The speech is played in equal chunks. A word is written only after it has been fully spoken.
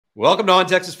Welcome to On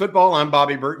Texas Football. I'm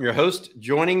Bobby Burton, your host.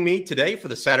 Joining me today for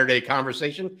the Saturday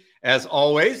conversation, as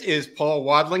always, is Paul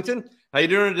Wadlington. How you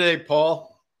doing today,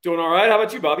 Paul? Doing all right. How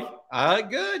about you, Bobby?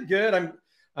 Good. I'm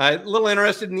a little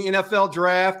interested in the NFL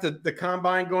draft, the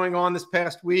combine going on this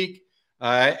past week.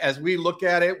 As we look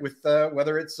at it with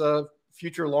whether it's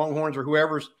future Longhorns or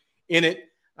whoever's in it,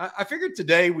 I figured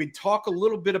today we'd talk a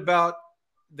little bit about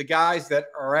the guys that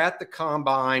are at the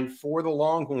combine for the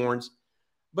Longhorns.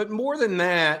 But more than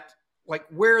that, like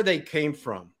where they came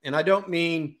from. And I don't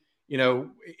mean,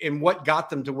 in what got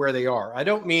them to where they are. I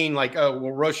don't mean like, oh,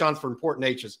 well, Roschon's for important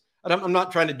H's. I'm not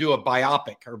trying to do a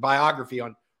biopic or biography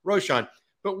on Roschon.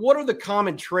 But what are the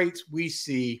common traits we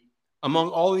see among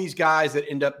all of these guys that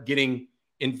end up getting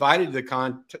invited to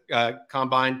the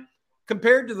combine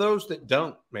compared to those that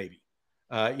don't, maybe?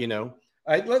 Give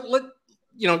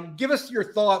us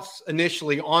your thoughts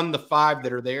initially on the five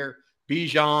that are there.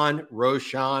 Bijan,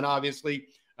 Roschon, obviously,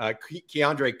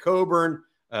 Keandre Coburn,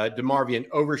 DeMarvion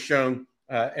Overshown,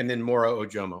 and then Moro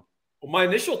Ojomo. Well, my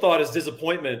initial thought is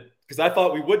disappointment because I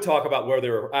thought we would talk about where they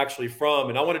were actually from,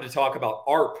 and I wanted to talk about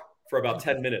ARP for about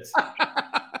 10 minutes.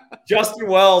 Justin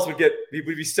Wells would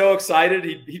be so excited.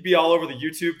 He'd be all over the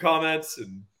YouTube comments.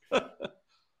 And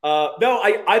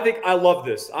I think I love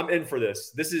this. I'm in for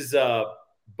this. This is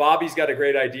Bobby's got a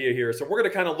great idea here. So we're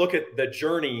going to kind of look at the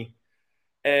journey.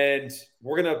 And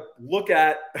we're going to look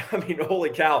at, holy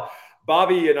cow,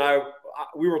 Bobby and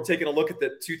we were taking a look at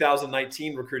the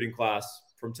 2019 recruiting class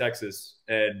from Texas.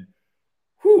 And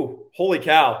holy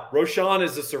cow, Roschon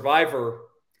is a survivor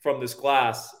from this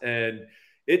class. And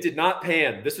it did not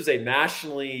pan. This was a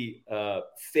nationally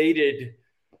faded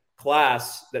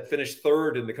class that finished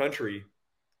third in the country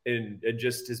and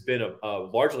just has been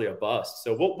largely a bust.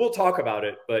 So we'll talk about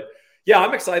it. But, yeah,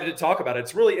 I'm excited to talk about it.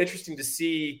 It's really interesting to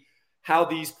see how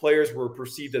these players were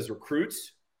perceived as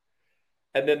recruits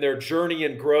and then their journey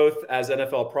and growth as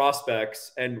NFL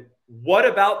prospects. And what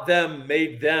about them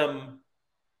made them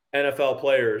NFL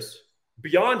players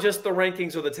beyond just the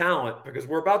rankings or the talent? Because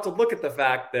we're about to look at the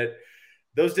fact that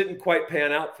those didn't quite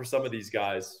pan out for some of these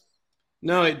guys.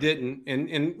 No, it didn't.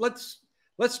 And let's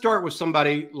start with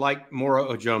somebody like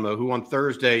Moro Ojomo, who on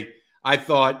Thursday, I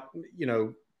thought,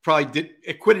 probably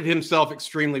acquitted himself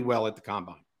extremely well at the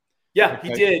combine. Yeah, he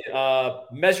did.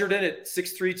 Measured in at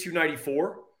 6'3",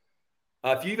 294.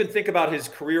 If you even think about his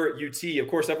career at UT, of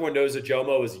course, everyone knows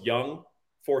Ojomo is young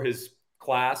for his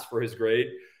class, for his grade.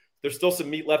 There's still some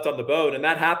meat left on the bone, and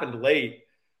that happened late.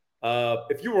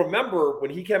 If you remember, when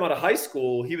he came out of high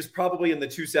school, he was probably in the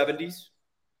 270s.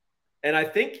 And I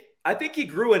think he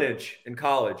grew an inch in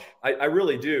college. I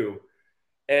really do.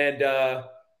 And,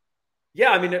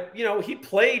 he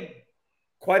played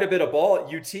quite a bit of ball at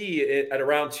UT at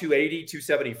around 280,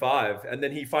 275. And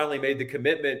then he finally made the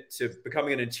commitment to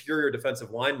becoming an interior defensive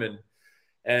lineman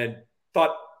and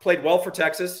played well for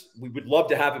Texas. We would love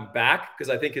to have him back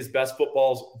because I think his best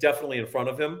football is definitely in front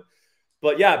of him.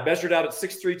 But yeah, measured out at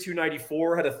 6'3",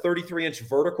 294, had a 33-inch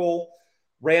vertical,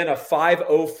 ran a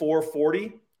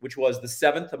 5.0440, which was the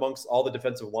seventh amongst all the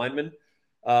defensive linemen.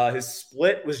 His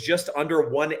split was just under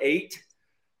 1.8.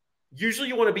 Usually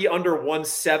you want to be under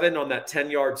 1.7 on that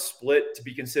 10-yard split to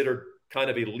be considered kind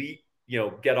of elite,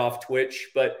 get off twitch.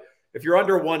 But if you're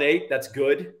under 1.8, that's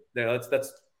good.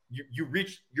 That's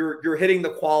you're hitting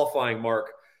the qualifying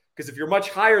mark. Because if you're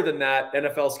much higher than that,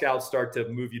 NFL scouts start to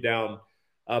move you down.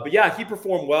 But yeah, he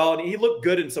performed well and he looked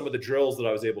good in some of the drills that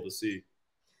I was able to see.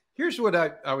 Here's what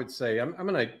I would say. I'm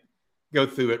going to go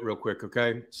through it real quick.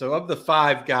 Okay. So of the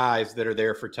five guys that are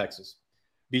there for Texas,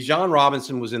 Bijan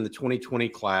Robinson was in the 2020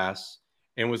 class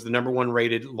and was the number one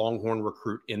rated Longhorn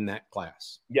recruit in that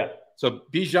class. Yeah. So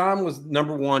Bijan was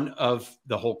number one of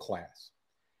the whole class.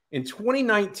 In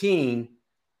 2019,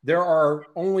 there's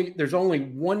only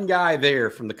one guy there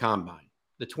from the combine,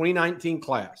 the 2019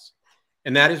 class,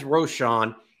 and that is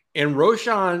Roschon. And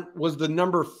Roschon was the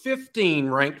number 15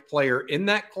 ranked player in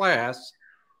that class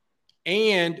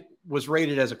and was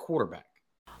rated as a quarterback.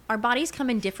 Our bodies come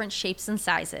in different shapes and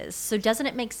sizes, so doesn't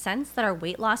it make sense that our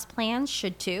weight loss plans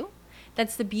should too?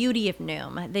 That's the beauty of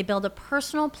Noom. They build a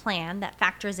personal plan that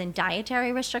factors in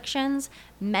dietary restrictions,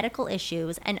 medical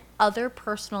issues, and other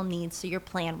personal needs so your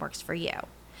plan works for you.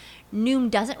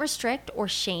 Noom doesn't restrict or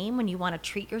shame when you want to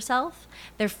treat yourself.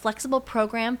 Their flexible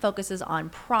program focuses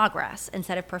on progress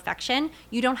instead of perfection.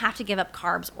 You don't have to give up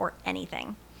carbs or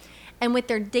anything. And with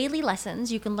their daily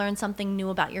lessons, you can learn something new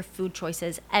about your food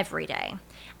choices every day.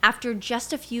 After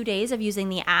just a few days of using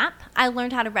the app, I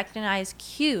learned how to recognize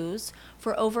cues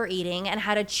for overeating and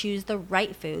how to choose the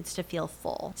right foods to feel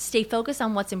full. Stay focused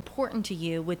on what's important to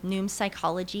you with Noom's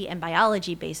psychology and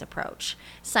biology-based approach.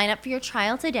 Sign up for your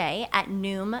trial today at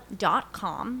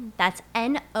Noom.com. That's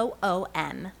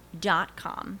Noom.com.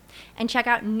 And check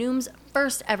out Noom's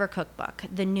first ever cookbook,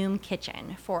 The Noom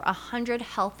Kitchen, for 100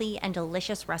 healthy and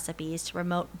delicious recipes to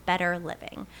promote better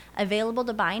living. Available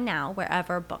to buy now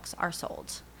wherever books are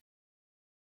sold.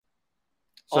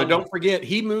 So don't forget,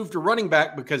 he moved to running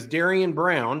back because Darian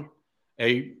Brown,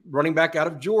 a running back out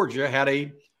of Georgia,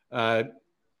 had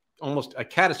almost a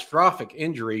catastrophic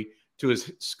injury to his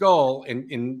skull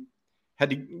and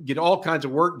had to get all kinds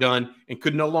of work done and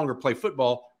could no longer play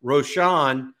football.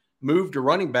 Roschon moved to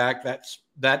running back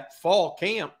that fall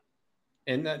camp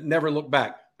and never looked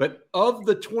back. But of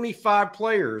the 25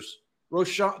 players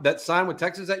Roschon that signed with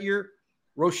Texas that year,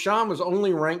 Roschon was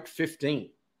only ranked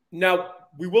 15. Now,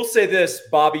 we will say this,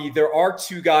 Bobby, there are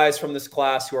two guys from this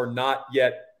class who have not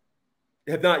yet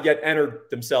entered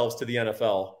themselves to the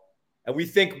NFL, and we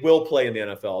think will play in the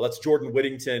NFL. That's Jordan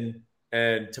Whittington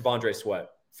and T'Vondre Sweat.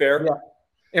 Fair? Yeah.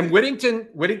 And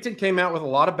Whittington came out with a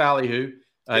lot of ballyhoo.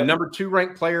 Number 2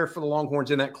 ranked player for the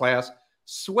Longhorns in that class.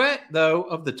 Sweat, though,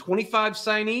 of the 25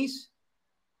 signees,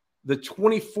 the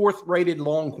 24th rated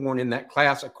Longhorn in that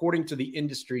class, according to the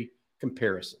industry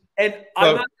comparison. And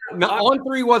so,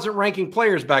 On3 wasn't ranking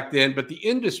players back then, but the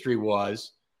industry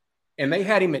was, and they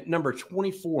had him at number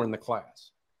 24 in the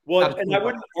class. Well, and I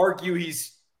wouldn't argue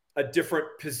he's a different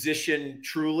position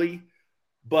truly,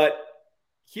 but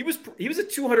he was a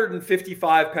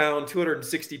 255-pound,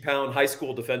 260-pound high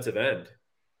school defensive end.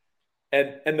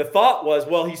 And the thought was,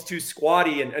 well, he's too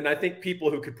squatty. And I think people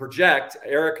who could project,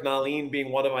 Eric Nahlin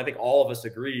being one of them, I think all of us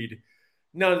agreed,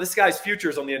 no, this guy's future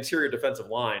is on the interior defensive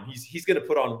line. He's going to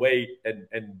put on weight, and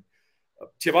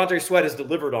T'Vondre Sweat has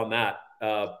delivered on that.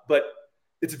 But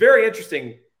it's very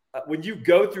interesting when you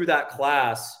go through that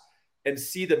class and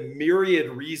see the myriad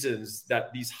reasons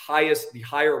that the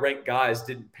higher ranked guys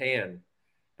didn't pan.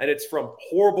 And it's from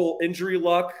horrible injury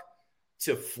luck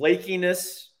to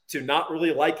flakiness to not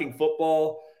really liking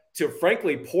football to,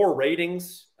 frankly, poor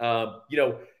ratings.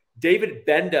 David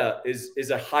Benda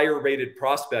is a higher rated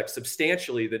prospect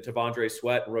substantially than T'Vondre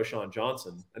Sweat and Roschon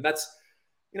Johnson. And that's,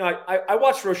 I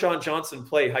watched Roschon Johnson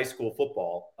play high school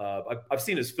football. I've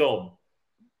seen his film.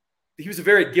 He was a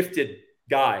very gifted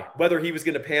guy, whether he was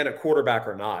going to pan at quarterback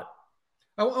or not.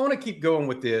 I want to keep going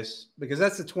with this because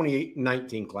that's the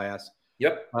 2019 class.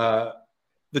 Yep.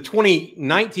 The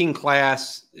 2019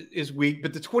 class is weak,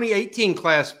 but the 2018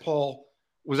 class, Paul,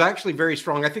 was actually very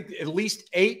strong. I think at least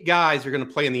 8 guys are going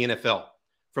to play in the NFL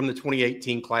from the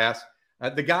 2018 class.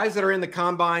 The guys that are in the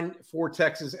combine for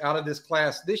Texas out of this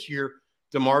class this year,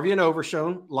 DeMarvion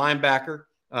Overshown, linebacker.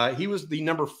 He was the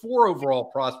number 4 overall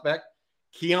prospect.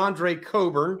 Keandre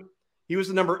Coburn, he was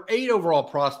the number 8 overall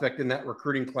prospect in that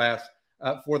recruiting class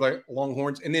for the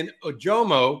Longhorns. And then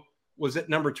Ojomo was at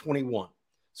number 21.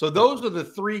 So those are the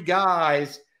 3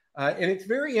 guys. And it's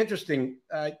very interesting.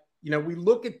 We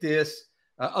look at this.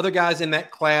 Other guys in that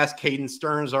class, Caden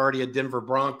Stearns, already a Denver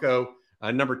Bronco,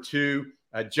 number 2.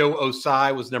 Joe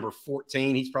Osai was number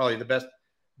 14. He's probably the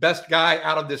best guy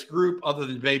out of this group other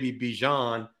than maybe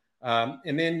Bijan.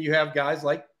 And then you have guys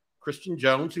like Christian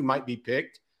Jones, who might be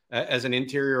picked as an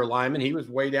interior lineman. He was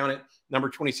way down at number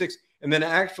 26. And then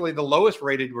actually the lowest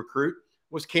rated recruit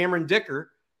was Cameron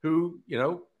Dicker, who,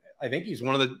 I think he's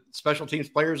one of the special teams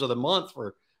players of the month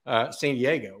for San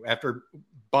Diego after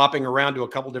bopping around to a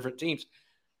couple different teams.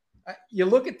 You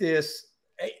look at this,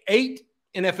 8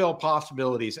 NFL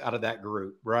possibilities out of that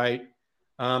group, right?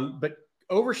 But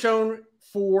Overshown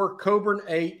 4, Coburn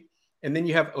 8, and then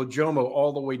you have Ojomo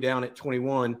all the way down at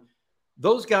 21.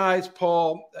 Those guys,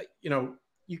 Paul,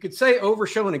 you could say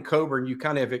Overshown and Coburn, you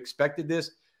kind of have expected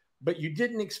this, but you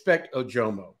didn't expect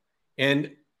Ojomo.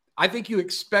 And I think you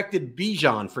expected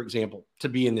Bijan, for example, to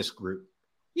be in this group.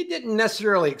 You didn't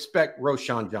necessarily expect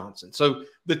Roschon Johnson. So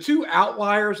the 2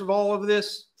 outliers of all of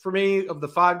this, for me, of the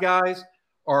 5 guys,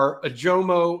 are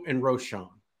Ojomo and Roschon.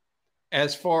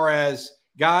 As far as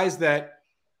guys that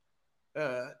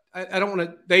I don't want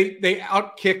to, they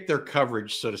outkicked their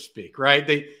coverage, so to speak, right?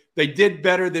 They did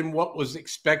better than what was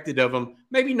expected of them.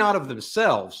 Maybe not of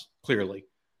themselves, clearly,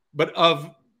 but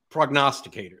of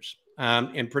prognosticators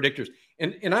and predictors.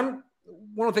 And I'm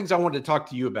one of the things I wanted to talk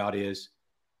to you about is,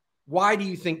 why do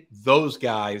you think those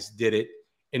guys did it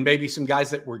and maybe some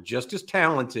guys that were just as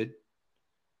talented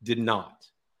did not?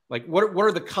 Like, what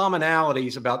are the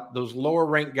commonalities about those lower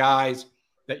ranked guys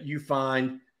that you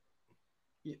find,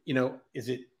 is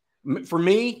it, for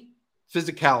me,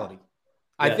 physicality.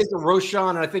 I think of Roschon,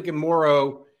 and I think of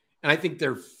Morrow, and I think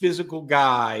they're physical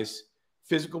guys,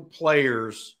 physical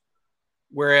players,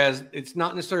 whereas it's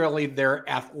not necessarily their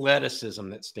athleticism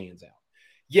that stands out.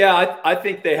 Yeah, I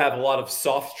think they have a lot of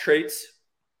soft traits.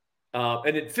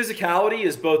 And physicality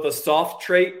is both a soft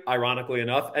trait, ironically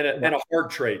enough, and a hard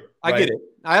trait. Right? I get it.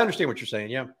 I understand what you're saying.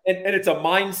 Yeah. And it's a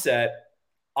mindset.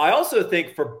 I also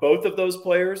think for both of those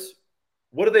players,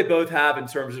 what do they both have in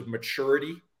terms of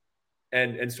maturity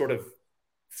and sort of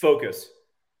focus?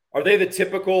 Are they the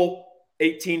typical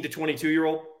 18 to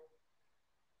 22-year-old?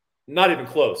 Not even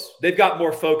close. They've got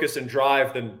more focus and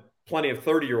drive than plenty of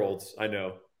 30-year-olds I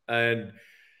know.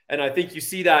 And I think you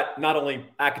see that not only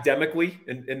academically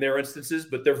in their instances,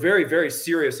 but they're very, very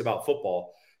serious about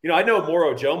football. You know, I know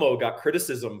Moro Ojomo got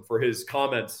criticism for his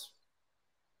comments.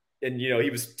 And, you know, he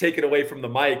was taken away from the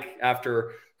mic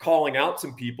after calling out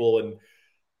some people. And,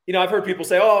 you know, I've heard people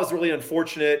say, oh, it was really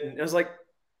unfortunate. And I was like,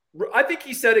 I think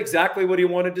he said exactly what he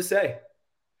wanted to say.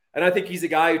 And I think he's a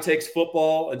guy who takes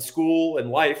football and school and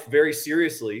life very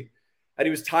seriously. And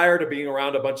he was tired of being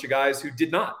around a bunch of guys who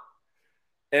did not.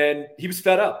 And he was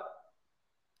fed up.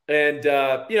 And,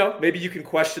 you know, maybe you can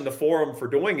question the forum for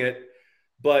doing it,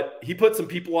 but he put some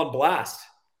people on blast.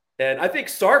 And I think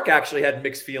Sark actually had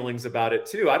mixed feelings about it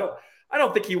too. I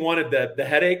don't think he wanted the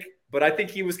headache, but I think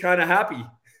he was kind of happy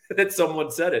that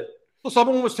someone said it. Well,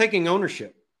 someone was taking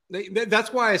ownership.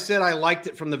 That's why I said I liked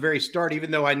it from the very start,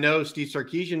 even though I know Steve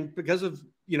Sarkisian, because of,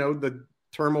 you know, the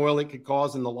turmoil it could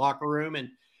cause in the locker room and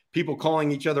people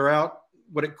calling each other out,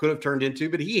 what it could have turned into,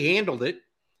 but he handled it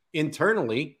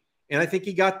internally. And I think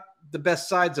he got the best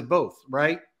sides of both,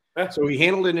 right? So he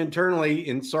handled it internally,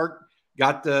 and Sark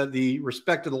got the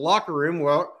respect of the locker room,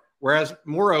 well, whereas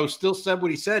Morrow still said what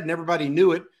he said, and everybody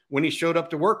knew it when he showed up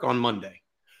to work on Monday.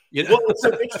 You know? Well,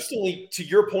 so interestingly, to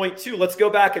your point too, let's go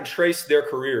back and trace their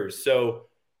careers. So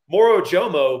Moro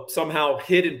Ojomo somehow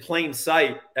hid in plain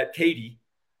sight at Katy.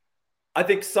 I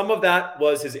think some of that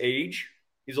was his age.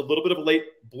 He's a little bit of a late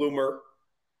bloomer,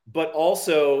 but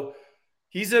also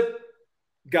he's a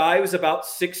guy who's about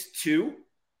 6'2",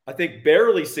 I think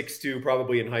barely 6'2",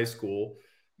 probably in high school,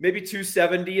 maybe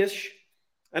 270-ish.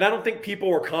 And I don't think people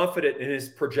were confident in his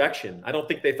projection. I don't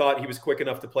think they thought he was quick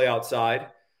enough to play outside,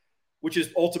 which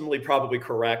is ultimately probably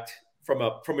correct from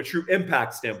a true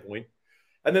impact standpoint.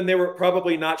 And then they were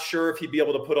probably not sure if he'd be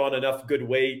able to put on enough good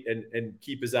weight and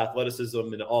keep his athleticism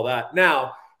and all that.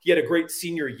 Now, he had a great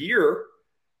senior year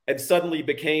and suddenly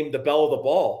became the belle of the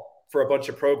ball for a bunch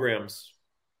of programs.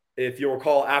 If you'll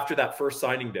recall, after that first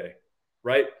signing day,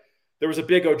 right? There was a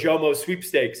big Ojomo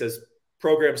sweepstakes as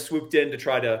programs swooped in to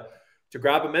try to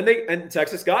grab him. And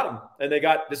Texas got him. And they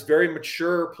got this very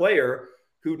mature player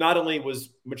who not only was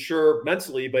mature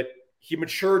mentally, but he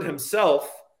matured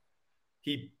himself.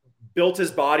 He built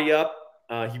his body up.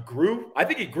 He grew. I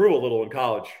think he grew a little in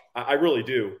college. I really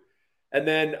do. And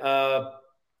then,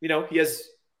 you know, he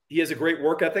has a great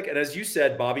work ethic. And as you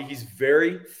said, Bobby, he's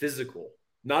very physical.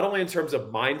 Not only in terms of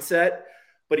mindset,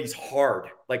 but he's hard.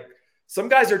 Like some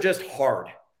guys are just hard.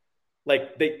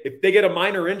 Like if they get a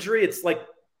minor injury, it's like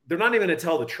they're not even going to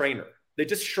tell the trainer. They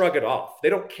just shrug it off. They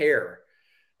don't care.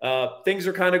 Things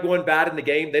are kind of going bad in the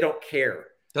game. They don't care.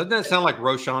 Doesn't that sound like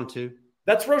Roschon too?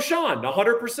 That's Roschon,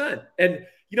 100%. And,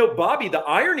 you know, Bobby, the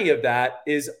irony of that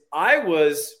is I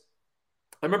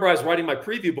remember I was writing my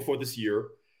preview before this year,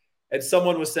 and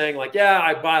someone was saying like, yeah,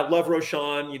 I love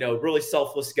Roschon, you know, really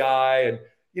selfless guy. And,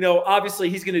 you know, obviously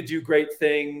he's going to do great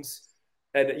things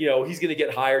and, you know, he's going to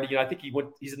get hired. You know, I think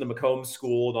he's in the Macomb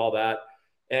school and all that.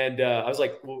 And I was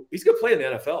like, well, he's going to play in the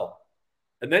NFL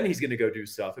and then he's going to go do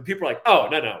stuff. And people are like, oh,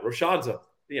 no, Roschon's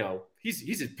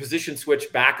he's a position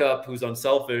switch backup who's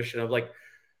unselfish. And I'm like,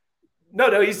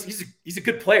 no, he's a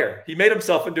good player. He made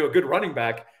himself into a good running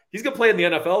back. He's going to play in the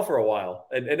NFL for a while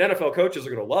and NFL coaches are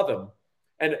going to love him.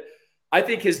 And I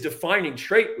think his defining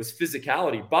trait was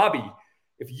physicality. Bobby,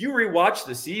 if you rewatch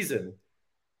the season,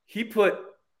 he put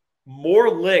more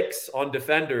licks on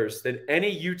defenders than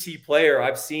any UT player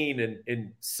I've seen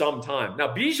in some time.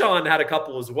 Now, Bijan had a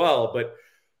couple as well, but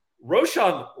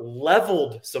Roschon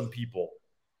leveled some people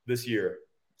this year.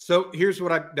 So here's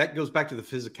that goes back to the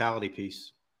physicality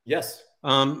piece. Yes.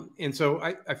 And so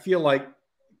I feel like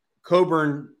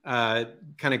Coburn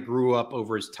kind of grew up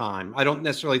over his time. I don't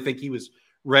necessarily think he was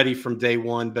ready from day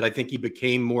one, but I think he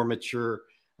became more mature.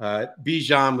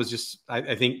 Bijan was just,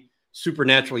 I think,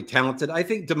 supernaturally talented. I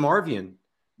think DeMarvion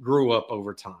grew up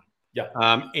over time. Yeah.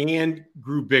 And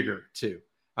grew bigger too.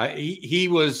 He's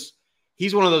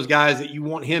one of those guys that you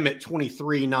want him at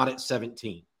 23, not at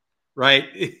 17, right?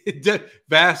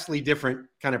 Vastly different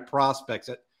kind of prospects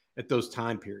at those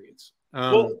time periods.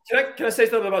 Well, can I say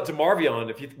something about DeMarvion?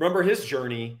 If you remember his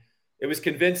journey, it was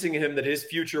convincing him that his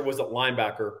future was at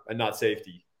linebacker and not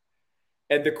safety.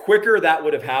 And the quicker that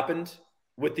would have happened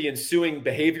with the ensuing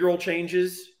behavioral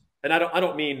changes, and I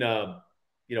don't mean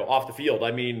off the field.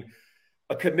 I mean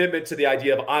a commitment to the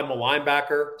idea of I'm a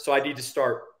linebacker, so I need to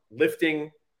start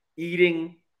lifting,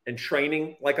 eating, and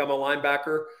training like I'm a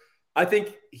linebacker. I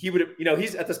think he would have,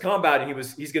 he's at this combine and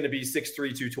he's going to be 6'3",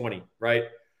 220, right?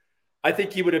 I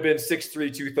think he would have been 6'3",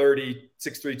 230,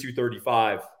 6'3",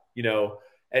 235,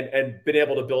 and been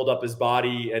able to build up his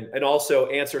body and also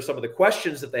answer some of the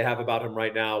questions that they have about him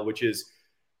right now, which is.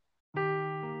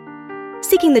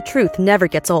 Seeking the truth never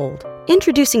gets old.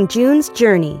 Introducing June's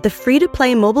Journey, the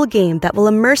free-to-play mobile game that will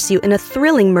immerse you in a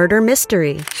thrilling murder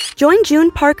mystery. Join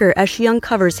June Parker as she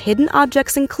uncovers hidden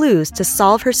objects and clues to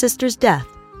solve her sister's death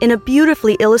in a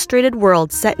beautifully illustrated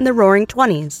world set in the Roaring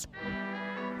 '20s.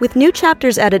 With new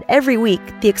chapters added every week,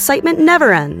 the excitement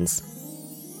never ends.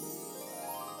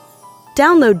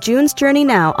 Download June's Journey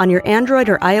now on your Android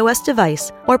or iOS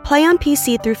device or play on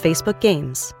PC through Facebook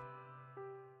Games.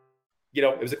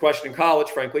 It was a question in college,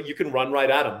 frankly. You can run right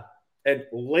at him. And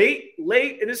late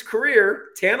in his career,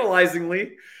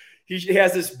 tantalizingly, he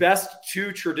has his best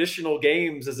 2 traditional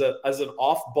games as an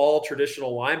off-ball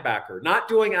traditional linebacker. Not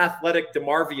doing athletic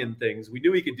DeMarvion things. We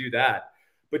knew he could do that.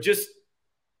 But just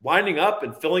lining up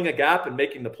and filling a gap and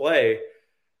making the play.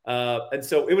 And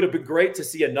so it would have been great to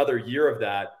see another year of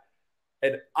that.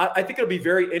 And I think it'll be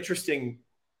very interesting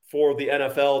for the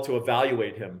NFL to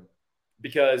evaluate him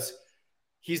because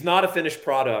he's not a finished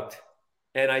product.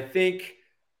 And I think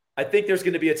there's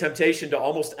going to be a temptation to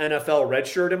almost NFL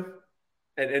redshirt him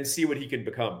and see what he can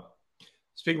become.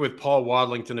 Speaking with Paul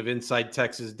Wadlington of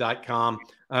InsideTexas.com.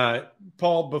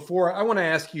 Paul, before I want to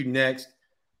ask you next,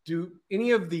 do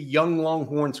any of the young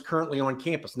Longhorns currently on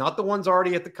campus, not the ones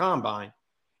already at the combine,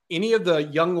 any of the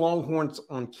young Longhorns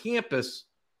on campus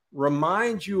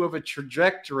remind you of a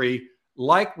trajectory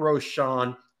like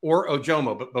Roschon or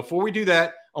Ojomo? But before we do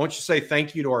that, I want you to say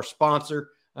thank you to our sponsor,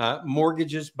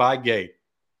 Mortgages by Gabe.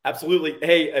 Absolutely.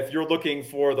 Hey, if you're looking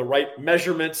for the right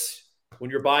measurements when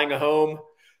you're buying a home,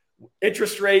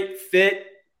 interest rate, fit,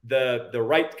 the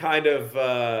right kind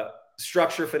of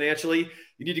structure financially,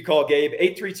 you need to call Gabe,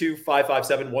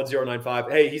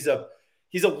 832-557-1095. Hey, he's a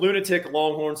lunatic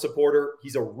Longhorn supporter.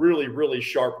 He's a really, really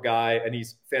sharp guy, and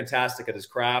he's fantastic at his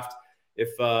craft. If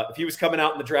he was coming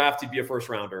out in the draft, he'd be a first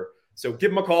rounder. So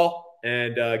give him a call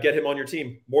and get him on your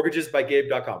team.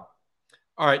 Mortgagesbygabe.com.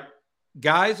 All right.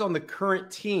 Guys on the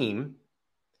current team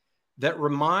that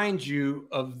remind you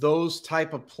of those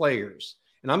type of players.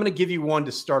 And I'm going to give you one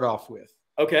to start off with.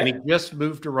 Okay. And he just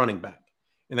moved to running back,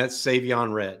 and that's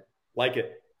Savion Red. Like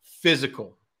it.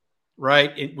 Physical,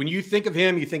 right? And when you think of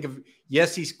him, you think of,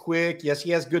 yes, he's quick. Yes,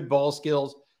 he has good ball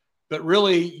skills. But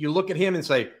really, you look at him and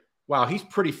say, wow, he's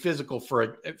pretty physical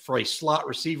for a slot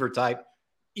receiver type.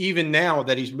 Even now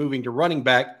that he's moving to running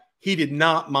back, he did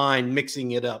not mind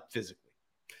mixing it up physically.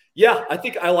 Yeah, I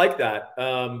think I like that.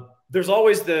 There's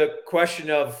always the question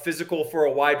of physical for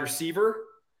a wide receiver,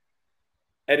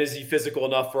 and is he physical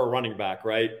enough for a running back,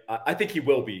 right? I think he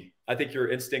will be. I think your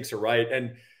instincts are right.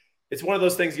 And it's one of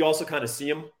those things you also kind of see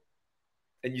him,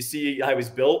 and you see how he's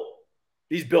built.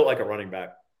 He's built like a running back.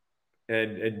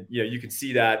 And you can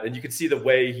see that, and you can see the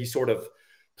way he sort of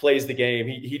plays the game.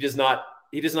 He does not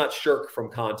shirk from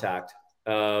contact.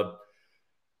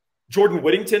 Jordan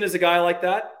Whittington is a guy like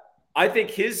that. I think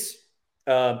his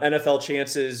NFL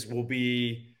chances will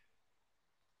be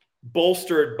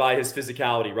bolstered by his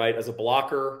physicality, right? As a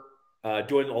blocker,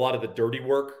 doing a lot of the dirty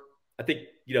work. I think,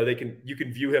 you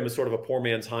can view him as sort of a poor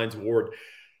man's Hines Ward.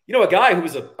 A guy who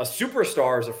was a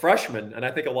superstar as a freshman, and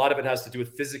I think a lot of it has to do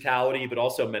with physicality, but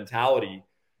also mentality.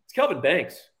 It's Kelvin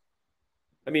Banks.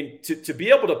 I mean, to be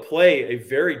able to play a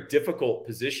very difficult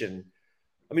position,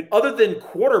 I mean, other than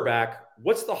quarterback,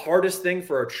 what's the hardest thing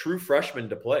for a true freshman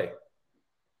to play?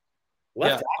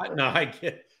 Left tackle. No, I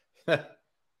get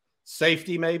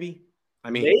safety, maybe. I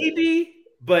mean, maybe,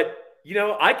 but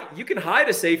you can hide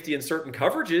a safety in certain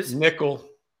coverages. Nickel.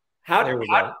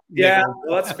 Well,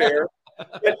 that's fair.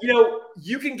 But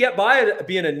you can get by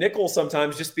being a nickel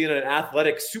sometimes, just being an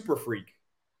athletic super freak.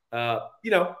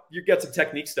 You get some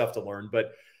technique stuff to learn,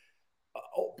 but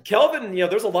Kelvin,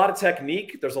 there's a lot of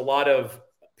technique. There's a lot of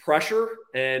pressure,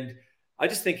 and I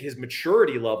just think his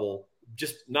maturity level,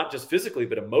 just not just physically,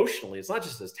 but emotionally, it's not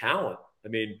just his talent. I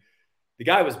mean, the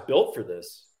guy was built for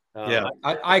this.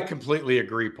 I completely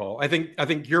agree, Paul. I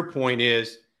think your point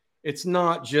is it's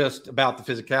not just about the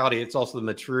physicality. It's also the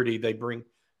maturity they bring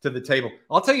to the table.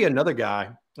 I'll tell you another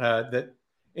guy that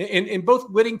in both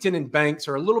Whittington and Banks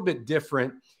are a little bit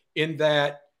different in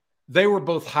that they were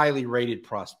both highly rated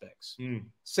prospects.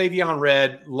 Savion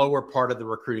Red, lower part of the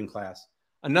recruiting class.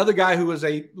 Another guy who was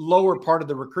a lower part of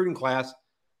the recruiting class,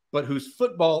 but whose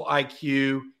football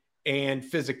IQ and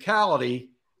physicality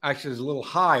actually is a little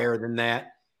higher than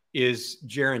that, is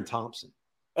Jaron Thompson.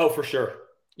 Oh, for sure.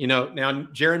 Now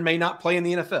Jaron may not play in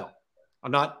the NFL.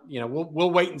 I'm not,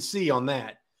 we'll wait and see on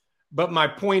that. But my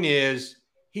point is,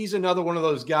 he's another one of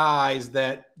those guys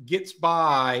that gets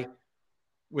by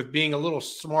with being a little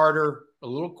smarter, a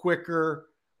little quicker,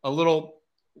 a little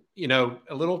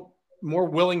more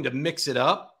willing to mix it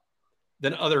up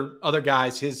than other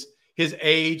guys his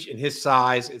age and his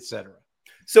size, etc.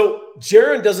 So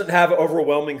Jaron doesn't have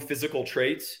overwhelming physical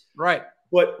traits. Right.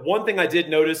 But one thing I did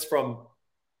notice from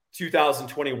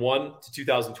 2021 to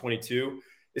 2022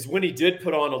 is when he did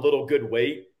put on a little good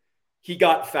weight, he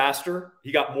got faster.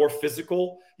 He got more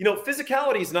physical.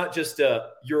 Physicality is not just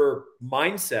your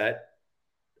mindset.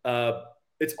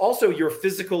 It's also your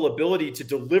physical ability to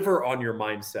deliver on your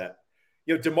mindset.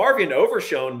 DeMarvion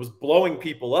Overshone was blowing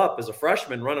people up as a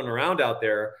freshman running around out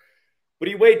there, but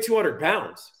he weighed 200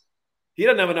 pounds. He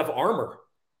doesn't have enough armor.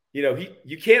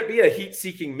 You can't be a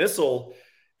heat-seeking missile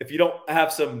if you don't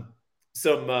have some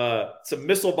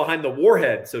missile behind the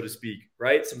warhead, so to speak,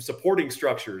 right? Some supporting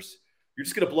structures. You're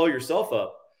just going to blow yourself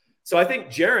up. So I think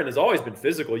Jaron has always been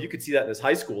physical. You could see that in his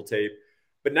high school tape,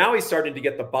 but now he's starting to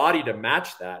get the body to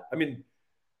match that. I mean,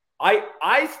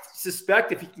 I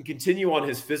suspect if he can continue on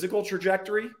his physical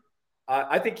trajectory,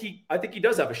 I think he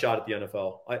does have a shot at the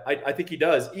NFL. I think he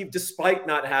does, even despite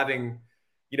not having,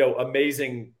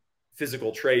 amazing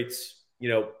physical traits,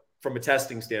 from a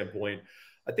testing standpoint.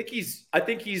 I think he's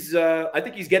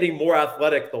getting more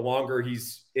athletic the longer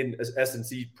he's in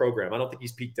S&C program. I don't think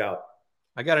he's peaked out.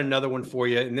 I got another one for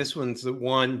you, and this one's the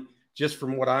one just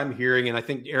from what I'm hearing, and I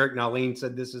think Eric Nahlin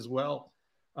said this as well.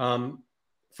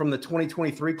 From the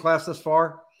 2023 class thus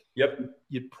far, yep,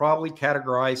 you'd probably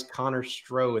categorize Connor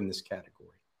Stroh in this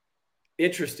category.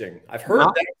 Interesting. I've heard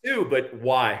that too, but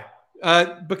why?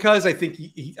 Because I think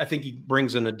he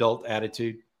brings an adult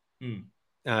attitude,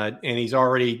 and he's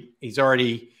already.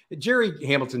 Jerry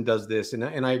Hamilton does this,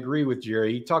 and I agree with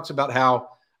Jerry. He talks about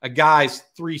how a guy's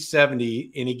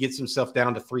 370 and he gets himself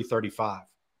down to 335.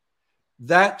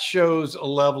 That shows a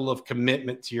level of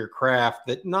commitment to your craft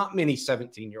that not many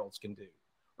 17-year-olds can do,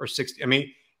 or 60. I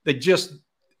mean, they just,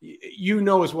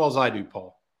 as well as I do,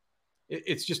 Paul.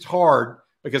 It's just hard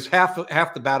because half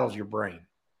the battle is your brain,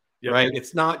 right?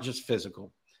 It's not just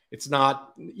physical. It's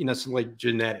not necessarily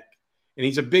genetic. And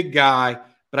he's a big guy,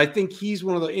 but I think he's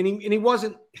one of the. And he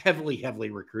wasn't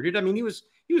heavily recruited. I mean, he was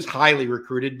highly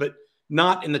recruited, but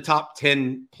not in the top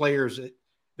 10 players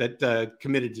that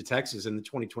committed to Texas in the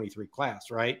 2023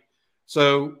 class, right?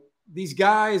 So these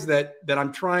guys that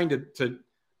I'm trying to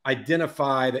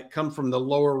identify that come from the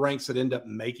lower ranks that end up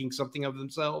making something of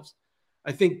themselves,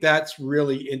 I think that's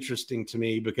really interesting to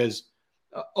me because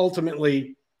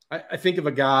ultimately I think of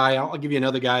a guy, I'll give you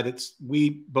another guy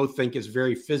we both think is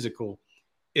very physical,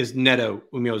 is Neto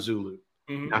Umeozulu.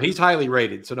 Mm-hmm. Now he's highly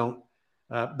rated, so don't,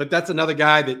 but that's another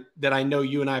guy that I know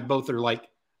you and I both are like,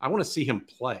 I want to see him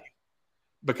play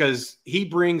because he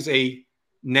brings a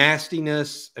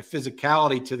nastiness, a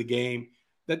physicality to the game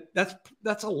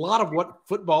that's a lot of what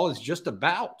football is just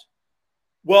about.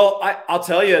 Well, I'll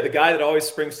tell you, the guy that always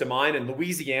springs to mind in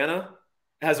Louisiana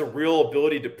has a real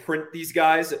ability to print these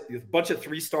guys, a bunch of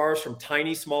 3 stars from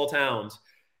tiny, small towns,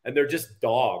 and they're just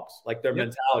dogs, like their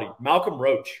mentality. Malcolm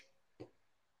Roach.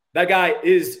 That guy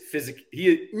is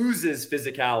he oozes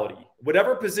physicality.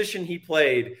 Whatever position he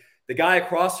played, the guy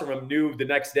across from him knew the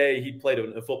next day he'd played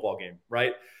a football game,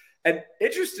 right? And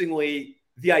interestingly,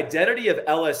 the identity of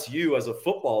LSU as a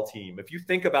football team, if you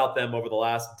think about them over the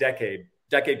last decade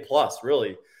plus,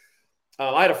 really.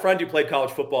 I had a friend who played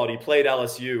college football, and he played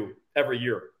LSU every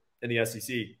year in the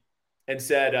SEC and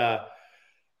said,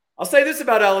 I'll say this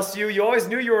about LSU. You always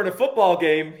knew you were in a football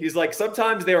game. He's like,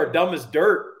 sometimes they are dumb as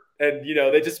dirt and,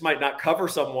 they just might not cover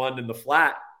someone in the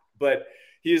flat. But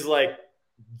he's like,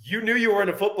 you knew you were in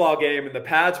a football game and the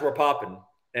pads were popping.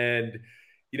 And,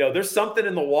 there's something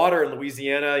in the water in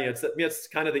Louisiana. It's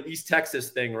kind of the East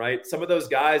Texas thing, right? Some of those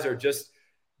guys are just,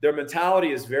 their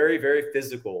mentality is very, very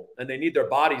physical, and they need their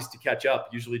bodies to catch up,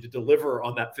 usually to deliver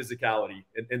on that physicality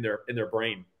in their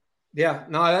brain. Yeah,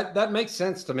 no, that makes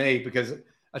sense to me because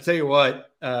I tell you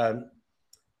what, there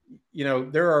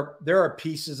are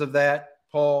pieces of that,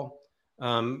 Paul.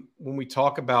 When we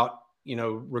talk about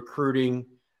recruiting,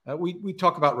 we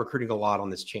talk about recruiting a lot on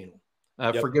this channel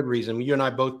for good reason. You and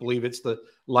I both believe it's the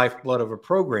lifeblood of a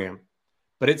program,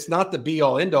 but it's not the be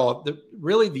all end all.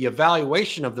 Really, the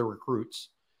evaluation of the recruits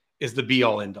is the be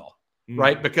all end all,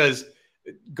 right? Because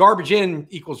garbage in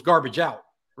equals garbage out,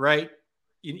 right?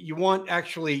 You want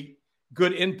actually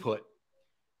good input.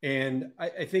 And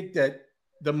I think that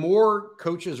the more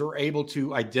coaches are able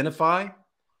to identify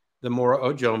the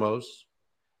Moro Ojomos,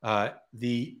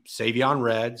 the Savion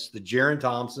Reds, the Jaron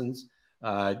Thompsons,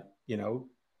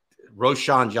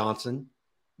 Roshan Johnson,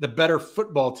 the better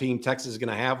football team Texas is going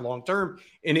to have long term.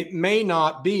 And it may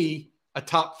not be a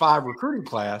top 5 recruiting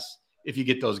class if you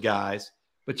get those guys,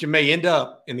 but you may end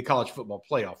up in the college football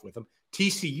playoff with them.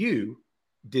 TCU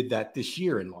did that this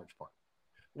year in large part.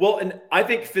 Well, and I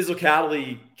think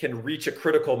physicality can reach a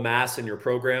critical mass in your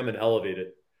program and elevate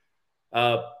it.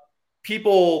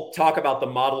 People talk about the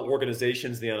model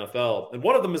organizations in the NFL, and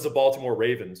one of them is the Baltimore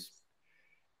Ravens.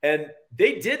 And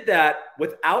they did that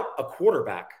without a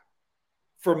quarterback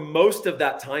for most of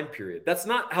that time period. That's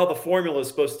not how the formula is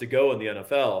supposed to go in the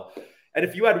NFL. And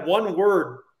if you had one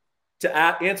word to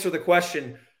answer the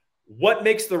question, what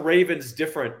makes the Ravens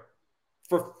different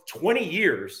for 20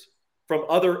 years from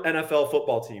other NFL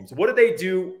football teams? What do they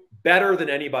do better than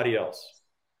anybody else?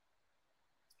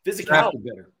 Physicality.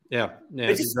 Better. Yeah.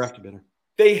 They drafted better.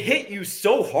 They hit you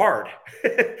so hard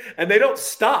and they don't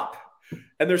stop.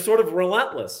 And they're sort of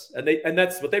relentless. And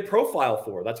that's what they profile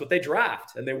for. That's what they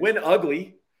draft. And they win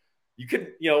ugly. You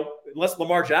could, unless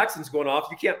Lamar Jackson's going off,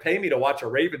 you can't pay me to watch a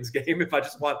Ravens game if I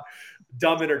just want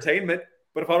dumb entertainment.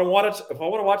 But if I want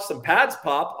to watch some pads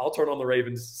pop, I'll turn on the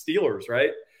Ravens Steelers,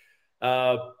 right?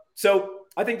 So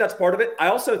I think that's part of it. I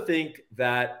also think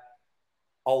that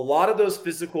a lot of those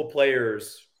physical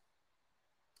players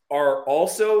are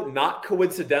also not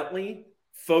coincidentally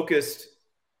focused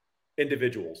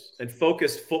individuals and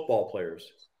focused football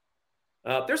players.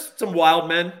 There's some wild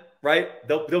men, right?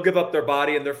 They'll give up their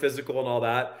body and their physical and all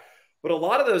that. But a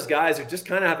lot of those guys are just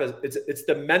kind of have it's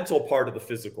the mental part of the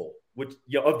physical, which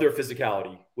of their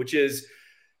physicality, which is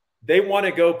they want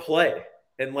to go play.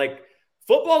 And like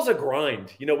football's a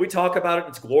grind. We talk about it,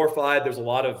 it's glorified. There's a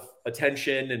lot of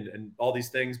attention and all these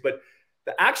things, but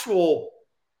the actual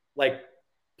like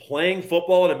playing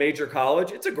football in a major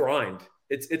college, it's a grind.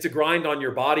 It's a grind on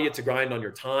your body. It's a grind on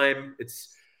your time.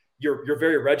 You're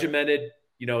very regimented.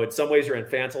 In some ways you're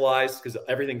infantilized because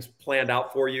everything's planned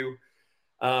out for you.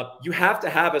 You have to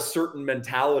have a certain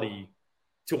mentality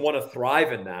to want to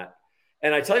thrive in that.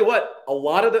 And I tell you what,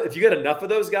 if you get enough of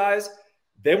those guys,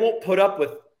 they won't put up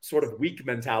with sort of weak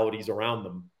mentalities around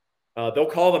them. They'll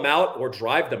call them out or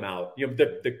drive them out.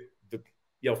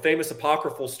 The famous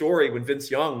apocryphal story when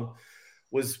Vince Young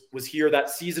was here that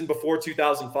season before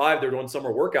 2005. They're doing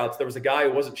summer workouts. There was a guy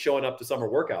who wasn't showing up to summer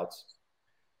workouts.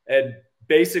 And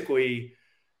basically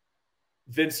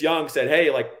Vince Young said,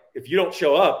 hey, like, if you don't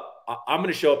show up, I'm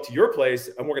going to show up to your place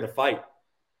and we're going to fight.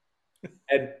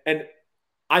 and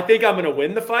I think I'm going to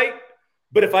win the fight.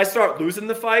 But if I start losing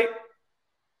the fight,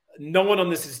 no one on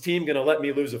this team going to let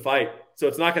me lose a fight. So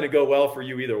it's not going to go well for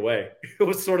you either way. It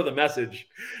was sort of the message.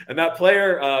 And that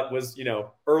player was,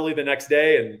 early the next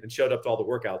day and showed up to all the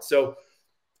workouts. So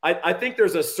I think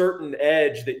there's a certain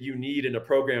edge that you need in a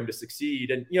program to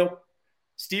succeed. And,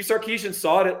 Steve Sarkisian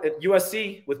saw it at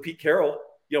USC with Pete Carroll,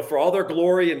 for all their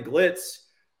glory and glitz.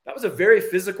 That was a very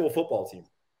physical football team.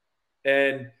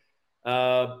 And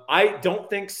I don't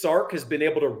think Sark has been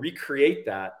able to recreate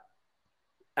that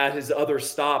at his other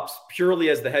stops purely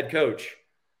as the head coach.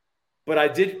 But I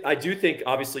do think,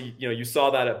 obviously, you saw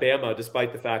that at Bama,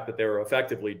 despite the fact that they were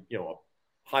effectively, a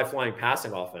high-flying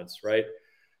passing offense, right?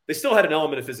 They still had an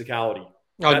element of physicality.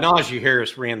 Najee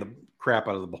Harris ran the crap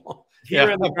out of the ball. He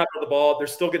ran the crap out of the ball. They're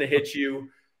still going to hit you.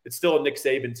 It's still a Nick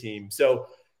Saban team. So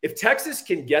if Texas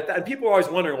can get that, and people are always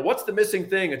wondering, well, what's the missing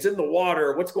thing? It's in the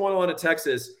water. What's going on in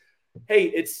Texas? Hey,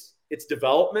 it's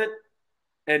development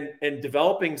and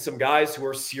developing some guys who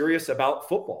are serious about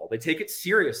football. They take it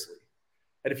seriously.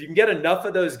 And if you can get enough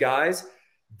of those guys,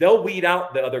 they'll weed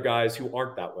out the other guys who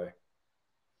aren't that way.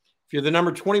 If you're the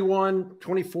number 21,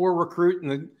 24 recruit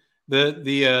in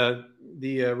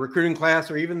the recruiting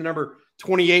class, or even the number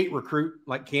 28 recruit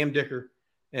like Cam Dicker,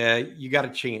 you got a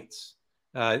chance.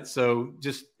 So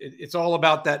just it's all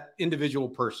about that individual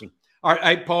person. All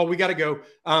right, Paul, we got to go.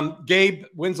 Gabe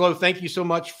Winslow, thank you so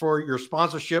much for your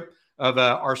sponsorship of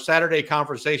our Saturday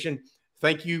conversation.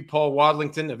 Thank you, Paul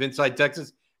Wadlington of Inside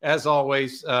Texas. As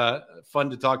always, fun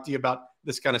to talk to you about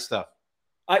this kind of stuff.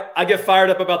 I get fired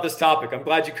up about this topic. I'm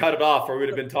glad you cut it off, or we would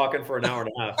have been talking for an hour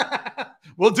and a half.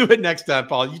 We'll do it next time,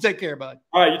 Paul. You take care, bud.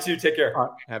 All right, you too. Take care. All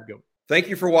right, have a good one. Thank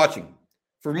you for watching.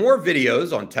 For more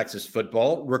videos on Texas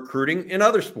football, recruiting, and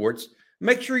other sports,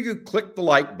 make sure you click the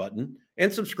like button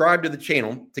and subscribe to the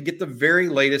channel to get the very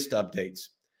latest updates.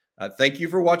 Thank you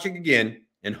for watching again,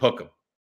 and hook 'em.